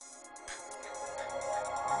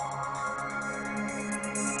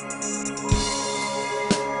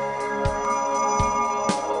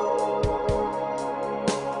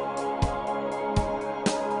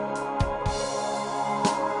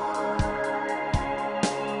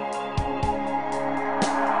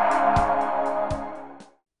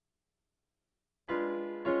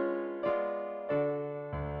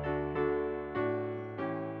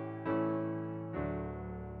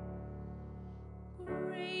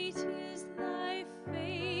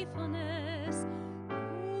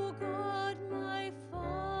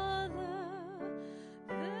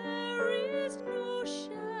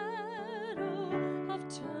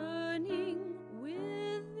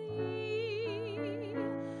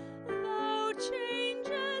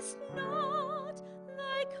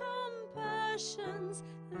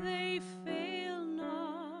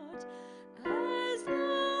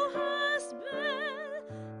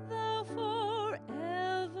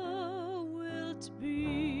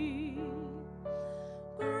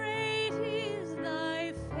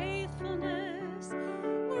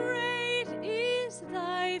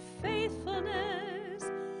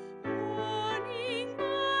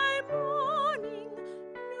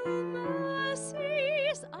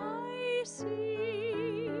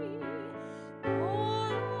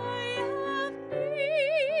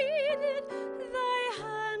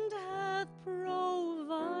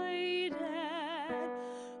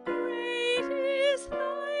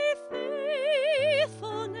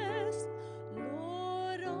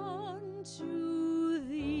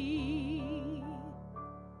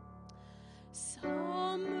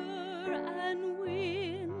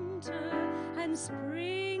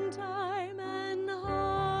springtime and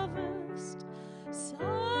harvest,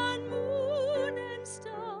 sun, moon, and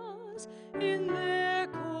stars in their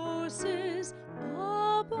courses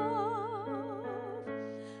above,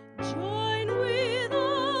 join with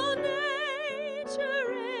all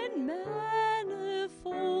nature and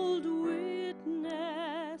manifold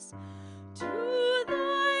witness to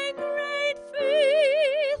thy great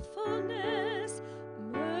faithfulness,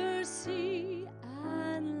 mercy,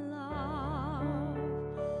 and love.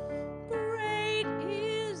 Great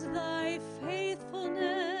is thy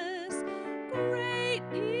faithfulness, great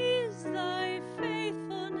is thy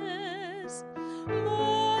faithfulness.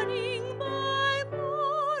 Morning by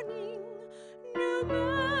morning, new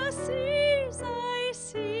mercies I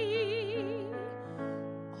see.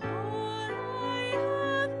 All I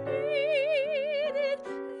have needed,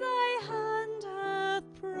 thy hand hath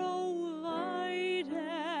provided.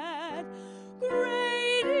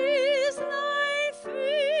 Great is thy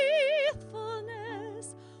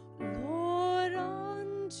faithfulness, Lord,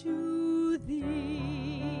 unto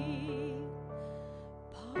thee.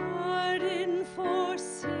 Pardon for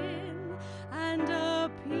sin and a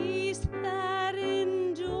peace that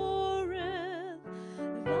endureth,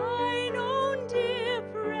 thine own dear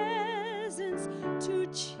presence to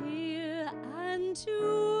cheer and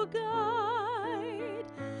to guide,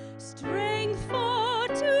 strength for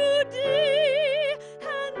today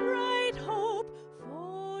and bright hope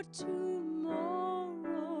for tomorrow.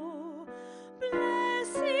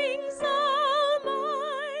 Blessings are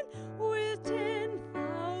mine with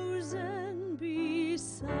 10,000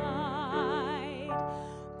 beside.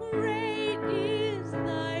 Great is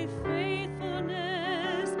thy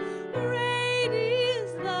faithfulness, great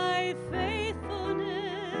is thy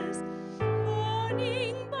faithfulness.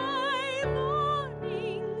 Morning by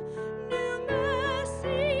morning, new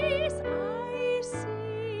mercies I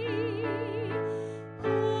see. All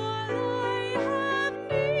I have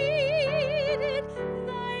needed,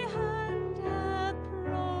 thy hand hath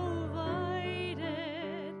provided.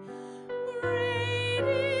 Great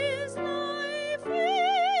is thy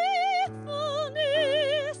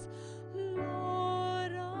faithfulness,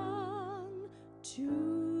 Lord, unto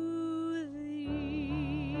thee.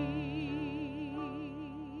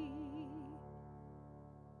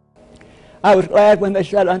 I was glad when they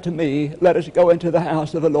said unto me, let us go into the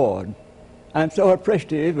house of the Lord. I'm so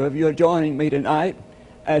appreciative of your joining me tonight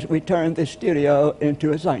as we turn this studio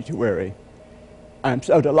into a sanctuary. I'm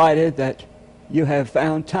so delighted that you have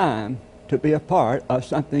found time to be a part of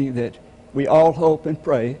something that we all hope and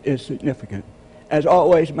pray is significant. As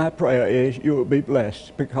always, my prayer is you will be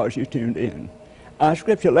blessed because you tuned in. Our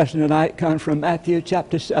scripture lesson tonight comes from Matthew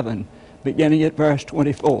chapter 7, beginning at verse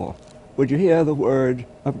 24. Would you hear the word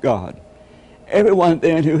of God? Everyone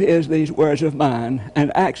then who hears these words of mine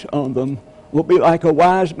and acts on them will be like a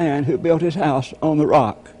wise man who built his house on the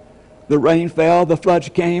rock. The rain fell, the floods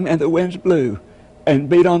came, and the winds blew and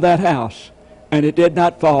beat on that house, and it did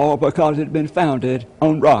not fall because it had been founded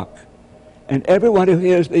on rock. And everyone who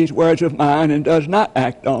hears these words of mine and does not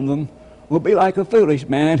act on them will be like a foolish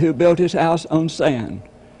man who built his house on sand.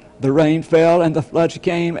 The rain fell, and the floods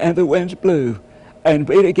came, and the winds blew and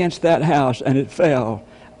beat against that house, and it fell,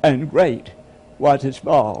 and great was its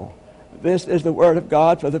fall. This is the word of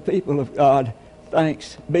God for the people of God.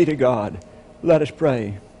 Thanks be to God. Let us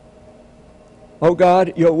pray. O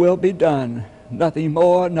God, your will be done. Nothing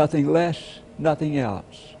more, nothing less, nothing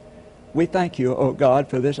else. We thank you, O God,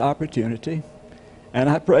 for this opportunity. And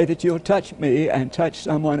I pray that you'll touch me and touch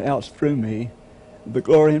someone else through me. The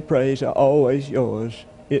glory and praise are always yours.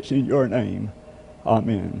 It's in your name.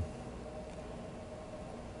 Amen.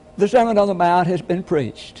 The Sermon on the Mount has been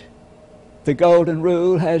preached. The golden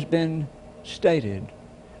rule has been stated.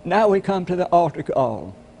 Now we come to the altar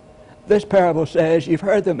call. This parable says, you've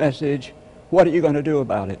heard the message, what are you going to do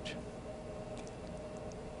about it?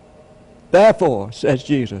 Therefore, says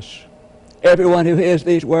Jesus, everyone who hears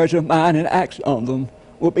these words of mine and acts on them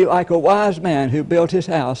will be like a wise man who built his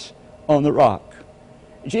house on the rock.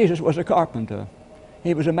 Jesus was a carpenter.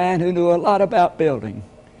 He was a man who knew a lot about building.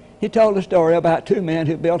 He told a story about two men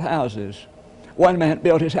who built houses. One man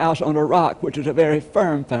built his house on a rock, which was a very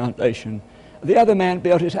firm foundation. The other man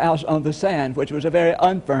built his house on the sand, which was a very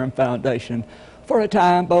unfirm foundation. For a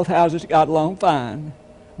time, both houses got along fine.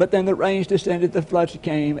 But then the rains descended, the floods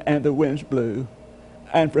came, and the winds blew.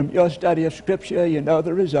 And from your study of Scripture, you know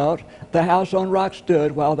the result. The house on rock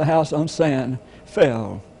stood, while the house on sand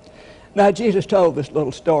fell. Now, Jesus told this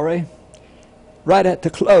little story right at the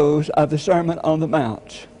close of the Sermon on the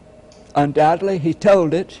Mount. Undoubtedly, he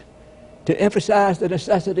told it to emphasize the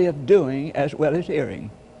necessity of doing as well as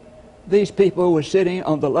hearing. These people were sitting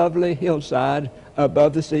on the lovely hillside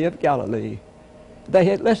above the Sea of Galilee. They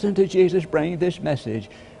had listened to Jesus bring this message.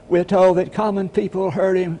 We're told that common people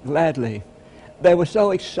heard him gladly. They were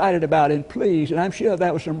so excited about it and pleased, and I'm sure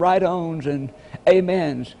there were some right-ons and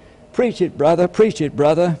amens. Preach it, brother, preach it,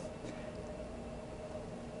 brother.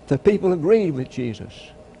 The people agreed with Jesus.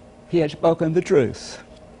 He had spoken the truth.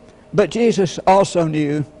 But Jesus also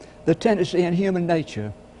knew the tendency in human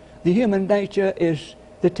nature. The human nature is,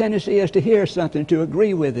 the tendency is to hear something, to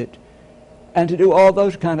agree with it, and to do all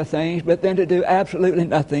those kind of things, but then to do absolutely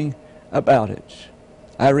nothing about it.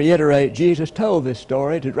 I reiterate, Jesus told this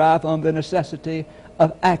story to drive home the necessity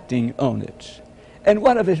of acting on it. In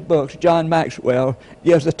one of his books, John Maxwell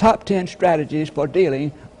gives the top 10 strategies for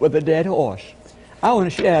dealing with a dead horse. I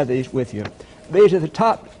want to share these with you. These are the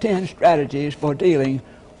top 10 strategies for dealing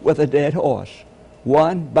with a dead horse.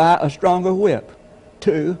 1, buy a stronger whip.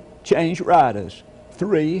 2, change riders.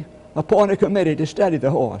 3, appoint a committee to study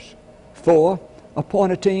the horse. 4,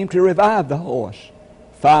 appoint a team to revive the horse.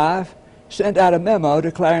 5, send out a memo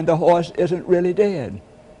declaring the horse isn't really dead.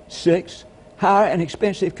 6, hire an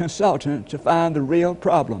expensive consultant to find the real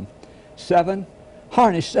problem. 7,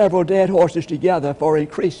 harness several dead horses together for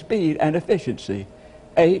increased speed and efficiency.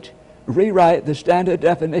 8, rewrite the standard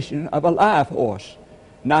definition of a live horse.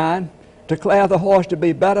 9, declare the horse to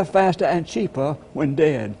be better, faster, and cheaper when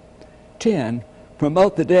dead. 10,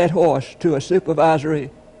 promote the dead horse to a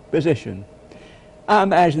supervisory position. I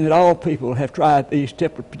imagine that all people have tried these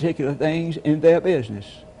particular things in their business.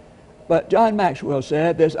 But John Maxwell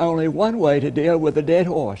said there's only one way to deal with a dead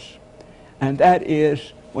horse, and that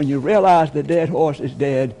is when you realize the dead horse is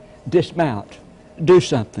dead, dismount. Do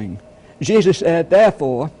something. Jesus said,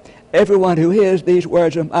 therefore, everyone who hears these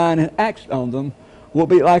words of mine and acts on them will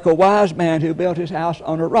be like a wise man who built his house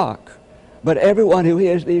on a rock. But everyone who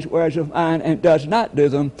hears these words of mine and does not do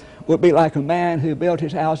them will be like a man who built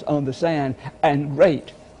his house on the sand, and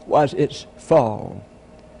great was its fall.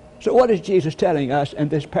 So what is Jesus telling us in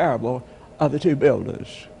this parable of the two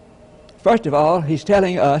builders? First of all, he's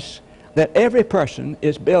telling us that every person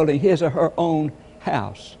is building his or her own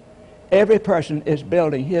house. Every person is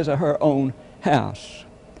building his or her own house.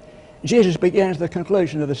 Jesus begins the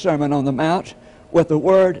conclusion of the Sermon on the Mount with the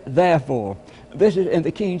word therefore. This is in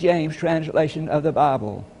the King James translation of the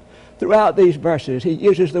Bible. Throughout these verses, he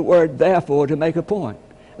uses the word therefore to make a point.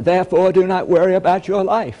 Therefore, do not worry about your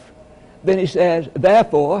life. Then he says,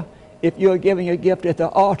 therefore, if you're giving a gift at the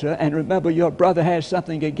altar and remember your brother has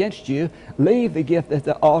something against you, leave the gift at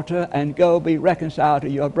the altar and go be reconciled to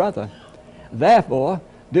your brother. Therefore,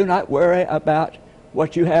 do not worry about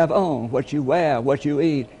what you have on, what you wear, what you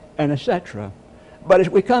eat, and etc. But as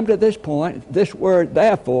we come to this point, this word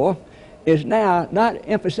therefore is now not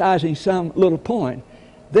emphasizing some little point.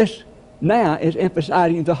 This now is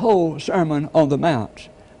emphasizing the whole Sermon on the Mount.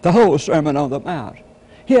 The whole Sermon on the Mount.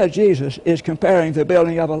 Here Jesus is comparing the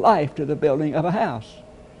building of a life to the building of a house.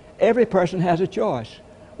 Every person has a choice.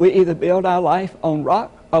 We either build our life on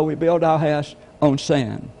rock or we build our house on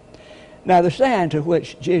sand. Now the sand to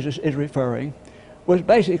which Jesus is referring was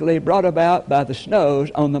basically brought about by the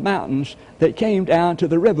snows on the mountains that came down to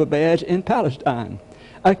the riverbeds in Palestine.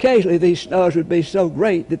 Occasionally these snows would be so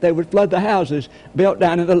great that they would flood the houses built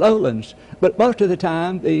down in the lowlands. But most of the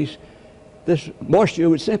time this moisture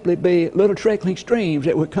would simply be little trickling streams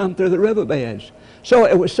that would come through the riverbeds. So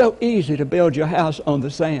it was so easy to build your house on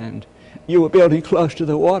the sand. You were building close to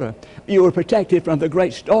the water. You were protected from the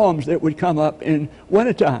great storms that would come up in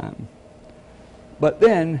wintertime. But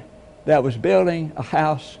then there was building a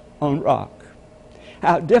house on rock.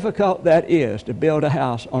 How difficult that is to build a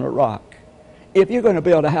house on a rock. If you're going to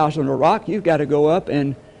build a house on a rock, you've got to go up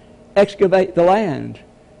and excavate the land.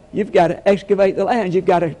 You've got to excavate the land. You've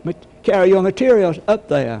got to carry your materials up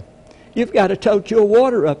there. You've got to tote your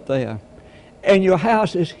water up there. And your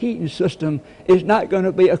house's heating system is not going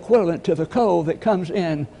to be equivalent to the cold that comes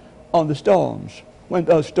in on the storms, when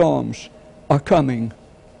those storms are coming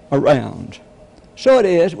around. So it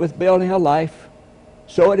is with building a life.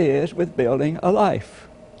 So it is with building a life.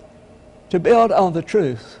 To build on the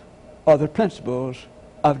truth or the principles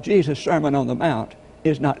of Jesus' Sermon on the Mount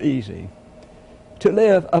is not easy. To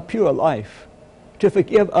live a pure life, to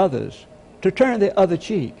forgive others, to turn the other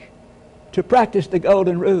cheek, to practice the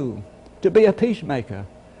golden rule, to be a peacemaker,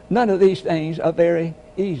 none of these things are very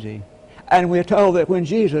easy. And we're told that when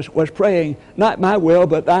Jesus was praying, not my will,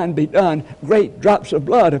 but thine be done, great drops of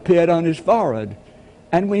blood appeared on his forehead.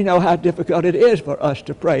 And we know how difficult it is for us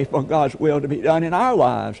to pray for God's will to be done in our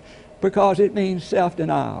lives, because it means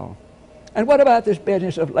self-denial. And what about this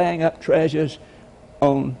business of laying up treasures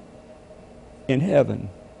in heaven?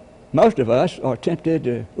 Most of us are tempted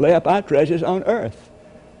to lay up our treasures on earth.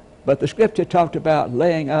 But the scripture talked about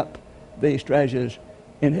laying up these treasures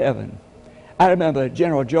in heaven. I remember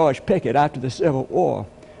General George Pickett, after the Civil War,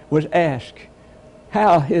 was asked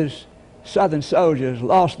how his Southern soldiers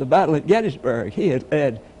lost the battle at Gettysburg. He had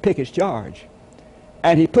led Pickett's charge.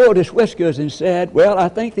 And he pulled his whiskers and said, well, I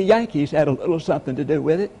think the Yankees had a little something to do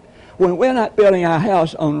with it. When we're not building our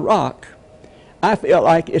house on rock, I feel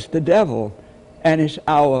like it's the devil and it's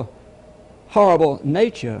our horrible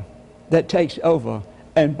nature that takes over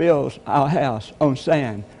and builds our house on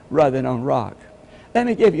sand rather than on rock. Let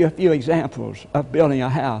me give you a few examples of building a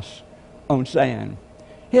house on sand.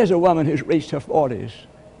 Here's a woman who's reached her 40s,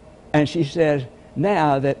 and she says,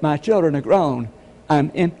 now that my children are grown,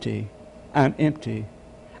 I'm empty. I'm empty.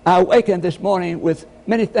 I awakened this morning with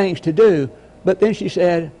many things to do, but then she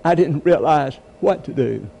said, I didn't realize what to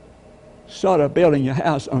do. Sort of building your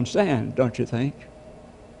house on sand, don't you think?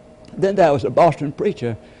 Then there was a Boston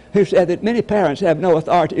preacher who said that many parents have no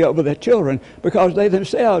authority over their children because they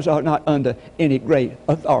themselves are not under any great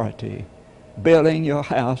authority. Building your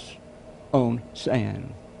house on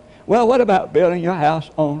sand. Well, what about building your house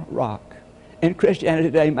on rock? In Christianity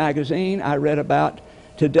Today magazine, I read about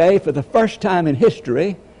today, for the first time in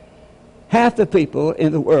history, half the people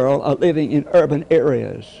in the world are living in urban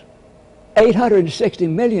areas. 860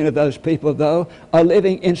 million of those people, though, are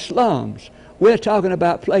living in slums. We're talking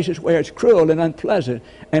about places where it's cruel and unpleasant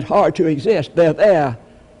and hard to exist. They're there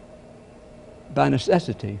by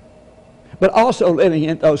necessity. But also living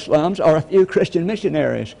in those slums are a few Christian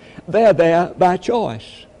missionaries. They're there by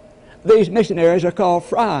choice. These missionaries are called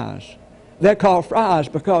friars. They're called friars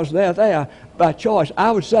because they're there by choice.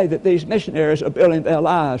 I would say that these missionaries are building their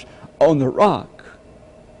lives on the rock.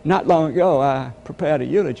 Not long ago, I prepared a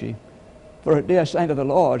eulogy for a dear saint of the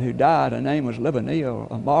Lord who died. Her name was Libba Neal,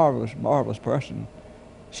 a marvelous, marvelous person.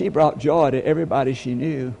 She brought joy to everybody she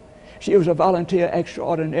knew. She was a volunteer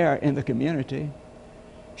extraordinaire in the community.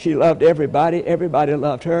 She loved everybody. Everybody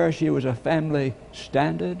loved her. She was a family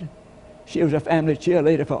standard. She was a family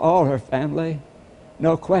cheerleader for all her family.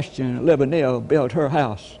 No question, Libba Neal built her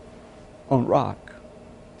house on rock.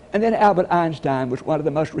 And then Albert Einstein was one of the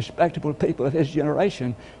most respectable people of his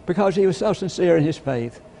generation because he was so sincere in his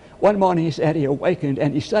faith. One morning he said he awakened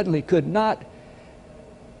and he suddenly could not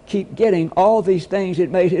keep getting all these things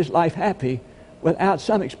that made his life happy without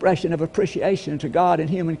some expression of appreciation to God and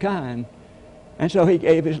humankind. And so he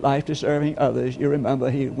gave his life to serving others. You remember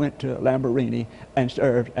he went to Lamborghini and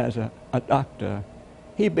served as a doctor.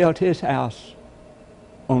 He built his house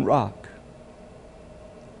on rock.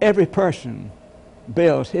 Every person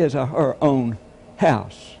builds his or her own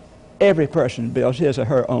house. Every person builds his or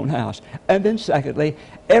her own house. And then secondly,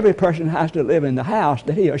 every person has to live in the house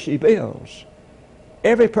that he or she builds.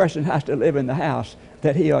 Every person has to live in the house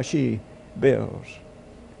that he or she builds.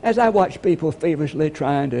 As I watch people feverishly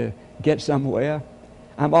trying to get somewhere,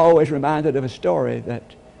 I'm always reminded of a story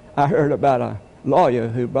that I heard about a lawyer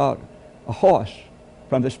who bought a horse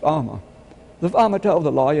from this farmer. The farmer told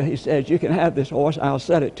the lawyer, he said, you can have this horse, I'll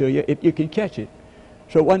sell it to you if you can catch it.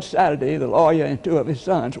 So one Saturday, the lawyer and two of his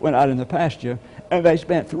sons went out in the pasture, and they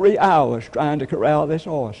spent 3 hours trying to corral this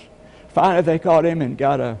horse. Finally, they caught him and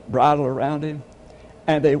got a bridle around him,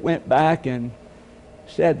 and they went back and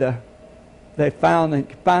said they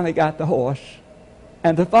finally got the horse.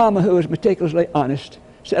 And the farmer, who was meticulously honest,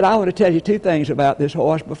 said, I want to tell you two things about this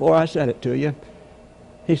horse before I sell it to you.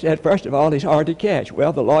 He said, first of all, he's hard to catch.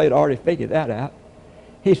 Well, the lawyer had already figured that out.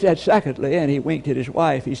 He said, secondly, and he winked at his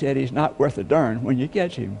wife, he said, he's not worth a darn when you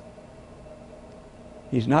catch him.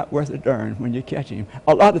 He's not worth a darn when you catch him.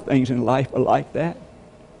 A lot of things in life are like that.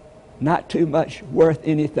 Not too much worth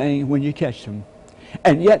anything when you catch them.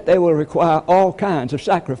 And yet they will require all kinds of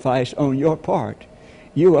sacrifice on your part.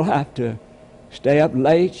 You will have to stay up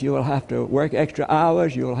late, you will have to work extra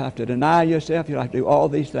hours, you will have to deny yourself, you'll have to do all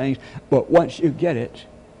these things. But once you get it,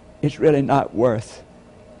 it's really not worth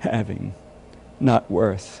having. Not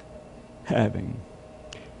worth having.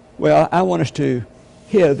 Well, I want us to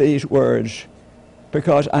hear these words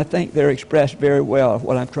because I think they're expressed very well of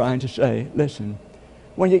what I'm trying to say. Listen,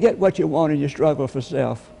 when you get what you want and you struggle for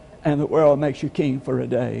self and the world makes you king for a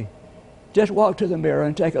day, just walk to the mirror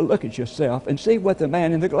and take a look at yourself and see what the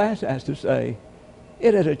man in the glass has to say.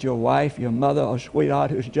 It isn't your wife, your mother, or sweetheart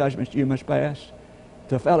whose judgments you must pass.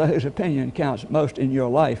 The fellow whose opinion counts most in your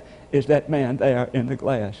life is that man there in the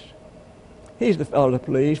glass. He's the fellow to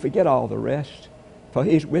please. Forget all the rest, for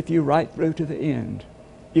he's with you right through to the end.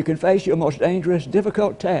 You can face your most dangerous,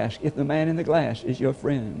 difficult task if the man in the glass is your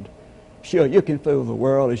friend. Sure, you can fool the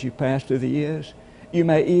world as you pass through the years. You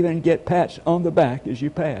may even get pats on the back as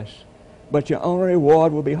you pass. but your only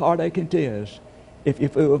reward will be heartache and tears if you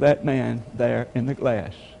fool that man there in the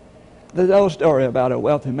glass. There's an old story about a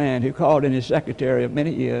wealthy man who called in his secretary of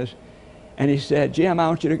many years, and he said, Jim, I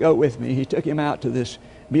want you to go with me. He took him out to this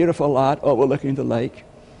beautiful lot overlooking the lake,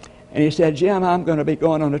 and he said, Jim, I'm going to be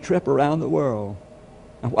going on a trip around the world.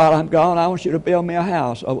 And while I'm gone, I want you to build me a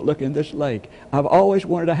house overlooking this lake. I've always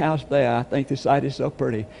wanted a house there. I think the site is so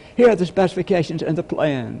pretty. Here are the specifications and the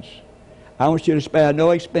plans. I want you to spare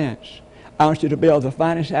no expense. I want you to build the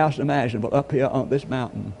finest house imaginable up here on this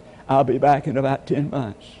mountain. I'll be back in about 10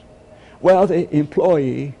 months. Well, the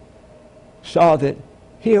employee saw that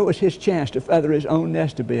here was his chance to feather his own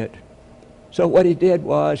nest a bit. So what he did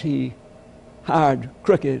was he hired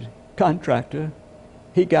crooked contractor.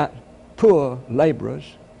 He got poor laborers.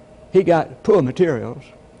 He got poor materials.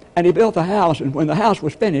 And he built the house, and when the house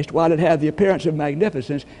was finished, while it had the appearance of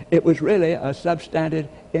magnificence, it was really a substandard,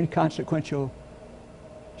 inconsequential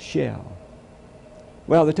shell.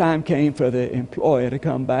 Well, the time came for the employer to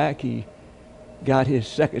come back. He got his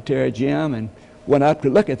secretary, Jim, and went up to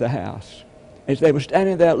look at the house. As they were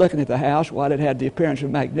standing there looking at the house, while it had the appearance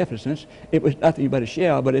of magnificence, it was nothing but a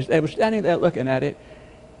shell. But as they were standing there looking at it,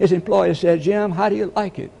 his employer said, Jim, how do you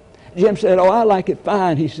like it? Jim said, oh, I like it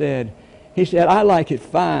fine, he said. He said, I like it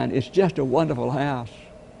fine. It's just a wonderful house.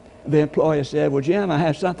 The employer said, well, Jim, I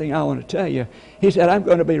have something I want to tell you. He said, I'm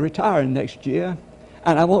going to be retiring next year,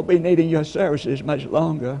 and I won't be needing your services much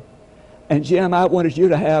longer. And, Jim, I wanted you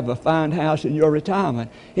to have a fine house in your retirement.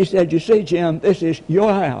 He said, you see, Jim, this is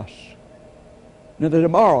your house. Now, there's a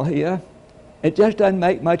moral here. It just doesn't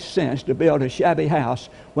make much sense to build a shabby house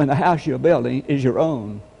when the house you're building is your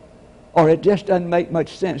own. Or it just doesn't make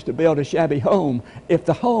much sense to build a shabby home if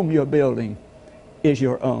the home you're building is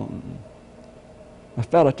your own. A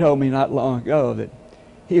fellow told me not long ago that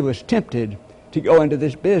he was tempted to go into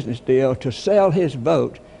this business deal to sell his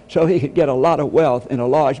vote so he could get a lot of wealth in a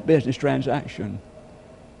large business transaction.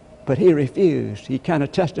 But he refused. He kind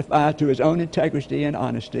of testified to his own integrity and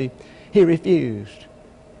honesty. He refused.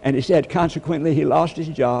 And he said, consequently, he lost his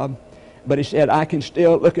job, but he said, I can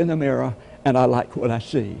still look in the mirror and I like what I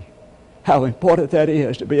see. How important that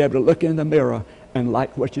is to be able to look in the mirror and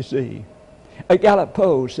like what you see. A Gallup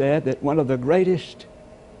poll said that one of the greatest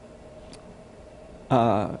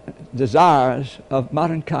desires of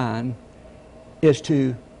modern kind is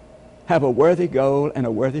to have a worthy goal and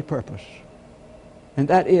a worthy purpose. And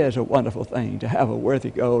that is a wonderful thing, to have a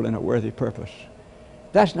worthy goal and a worthy purpose.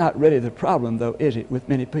 That's not really the problem, though, is it, with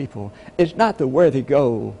many people? It's not the worthy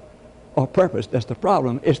goal or purpose that's the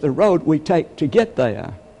problem. It's the road we take to get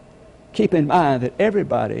there. Keep in mind that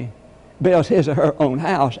everybody builds his or her own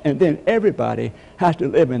house, and then everybody has to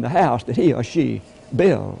live in the house that he or she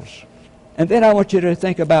builds. And then I want you to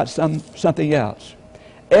think about something else.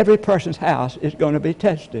 Every person's house is going to be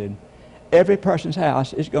tested. Every person's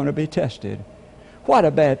house is going to be tested. Why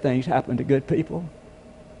do bad things happen to good people?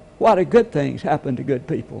 Why do good things happen to good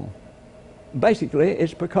people? Basically,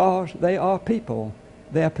 it's because they are people.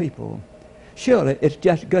 They're people. Surely it's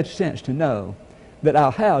just good sense to know that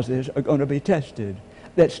our houses are going to be tested,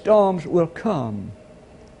 that storms will come,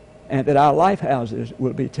 and that our life houses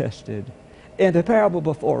will be tested. In the parable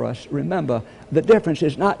before us, remember, the difference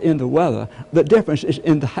is not in the weather. The difference is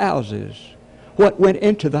in the houses. What went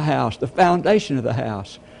into the house, the foundation of the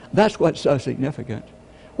house. That's what's so significant.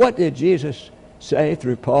 What did Jesus say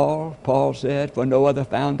through Paul? Paul said, for no other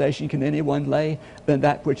foundation can anyone lay than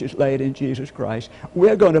that which is laid in Jesus Christ.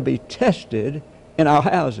 We're going to be tested in our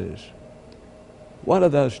houses. One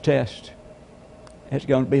of those tests is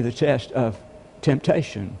going to be the test of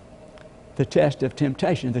temptation. The test of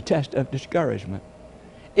temptation, the test of discouragement.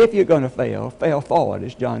 If you're going to fail forward,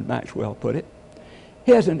 as John Maxwell put it.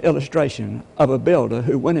 Here's an illustration of a builder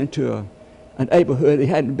who went into a neighborhood he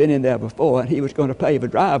hadn't been in there before, and he was going to pave a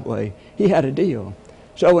driveway. He had a deal.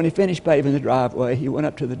 So when he finished paving the driveway, he went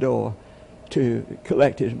up to the door to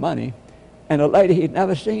collect his money, and a lady he'd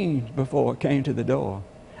never seen before came to the door.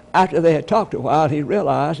 After they had talked a while, he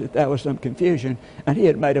realized that there was some confusion, and he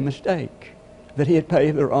had made a mistake, that he had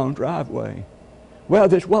paved the wrong driveway. Well,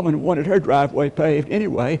 this woman wanted her driveway paved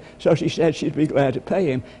anyway, so she said she'd be glad to pay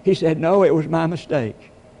him. He said, no, it was my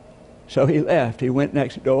mistake. So he left. He went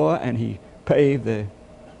next door, and he paved the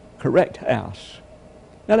correct house.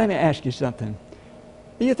 Now, let me ask you something.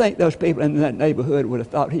 Do you think those people in that neighborhood would have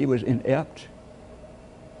thought he was inept?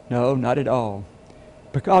 No, not at all.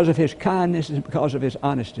 Because of his kindness and because of his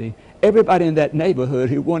honesty, everybody in that neighborhood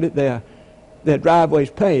who wanted their driveways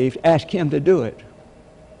paved asked him to do it.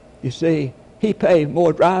 You see, he paved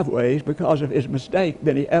more driveways because of his mistake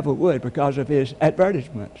than he ever would because of his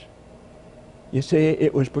advertisements. You see,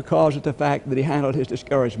 it was because of the fact that he handled his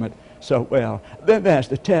discouragement so well. Then there's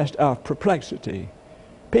the test of perplexity.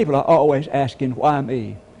 People are always asking, why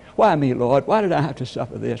me? Why me, Lord? Why did I have to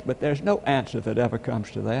suffer this? But there's no answer that ever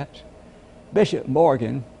comes to that. Bishop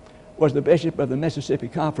Morgan was the bishop of the Mississippi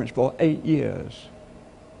Conference for 8 years.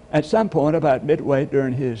 At some point, about midway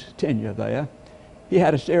during his tenure there, he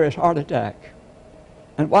had a serious heart attack.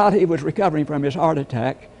 And while he was recovering from his heart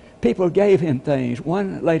attack, people gave him things.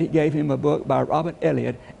 One lady gave him a book by Robert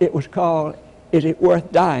Elliott. It was called, Is It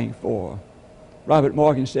Worth Dying For? Robert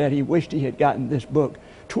Morgan said he wished he had gotten this book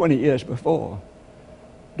 20 years before.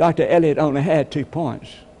 Dr. Elliott only had 2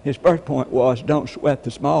 points. His first point was, don't sweat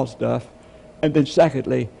the small stuff. And then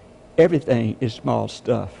secondly, everything is small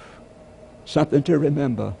stuff. Something to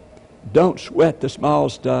remember. Don't sweat the small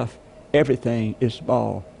stuff. Everything is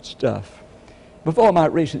small stuff. Before my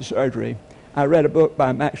recent surgery, I read a book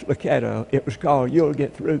by Max Lucado. It was called You'll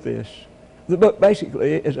Get Through This. The book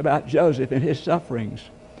basically is about Joseph and his sufferings,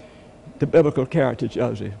 the biblical character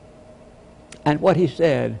Joseph. And what he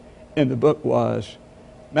said in the book was,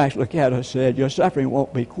 Max Lucado said, your suffering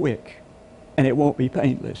won't be quick and it won't be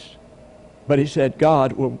painless. But he said,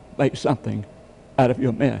 God will make something out of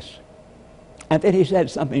your mess. And then he said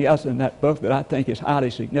something else in that book that I think is highly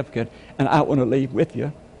significant, and I want to leave with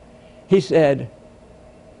you. He said,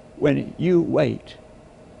 when you wait,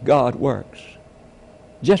 God works.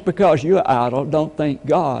 Just because you're idle, don't think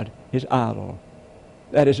God is idle.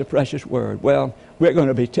 That is a precious word. Well, we're going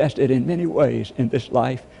to be tested in many ways in this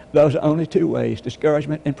life. Those are only 2 ways,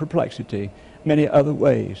 discouragement and perplexity, many other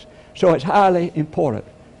ways. So it's highly important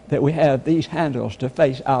that we have these handles to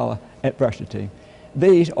face our adversity.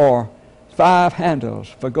 These are 5 handles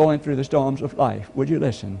for going through the storms of life. Would you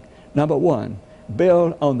listen? Number 1,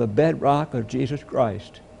 build on the bedrock of Jesus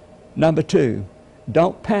Christ. Number 2,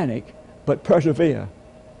 don't panic, but persevere.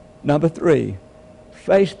 Number 3,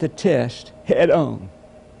 face the test head on,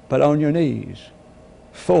 but on your knees.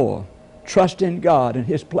 4, trust in God and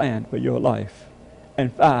His plan for your life.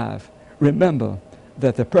 And 5, remember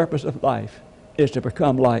that the purpose of life is to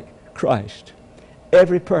become like Christ.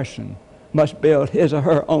 Every person must build his or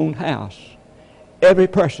her own house. Every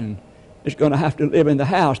person is going to have to live in the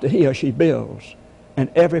house that he or she builds. And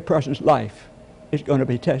every person's life is going to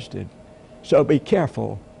be tested. So be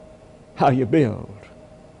careful how you build.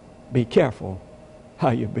 Be careful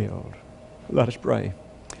how you build. Let us pray.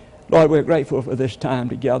 Lord, we're grateful for this time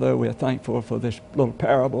together. We're thankful for this little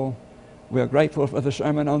parable. We're grateful for the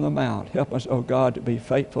Sermon on the Mount. Help us, O God, to be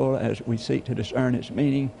faithful as we seek to discern its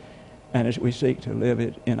meaning and as we seek to live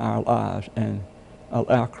it in our lives and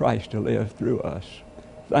allow Christ to live through us.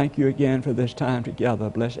 Thank you again for this time together.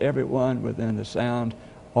 Bless everyone within the sound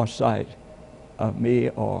or sight of me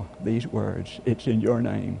or these words. It's in your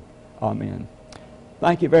name. Amen.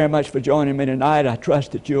 Thank you very much for joining me tonight. I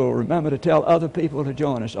trust that you'll remember to tell other people to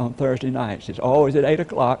join us on Thursday nights. It's always at 8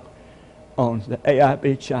 o'clock on the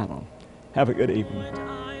AIB channel. Have a good evening.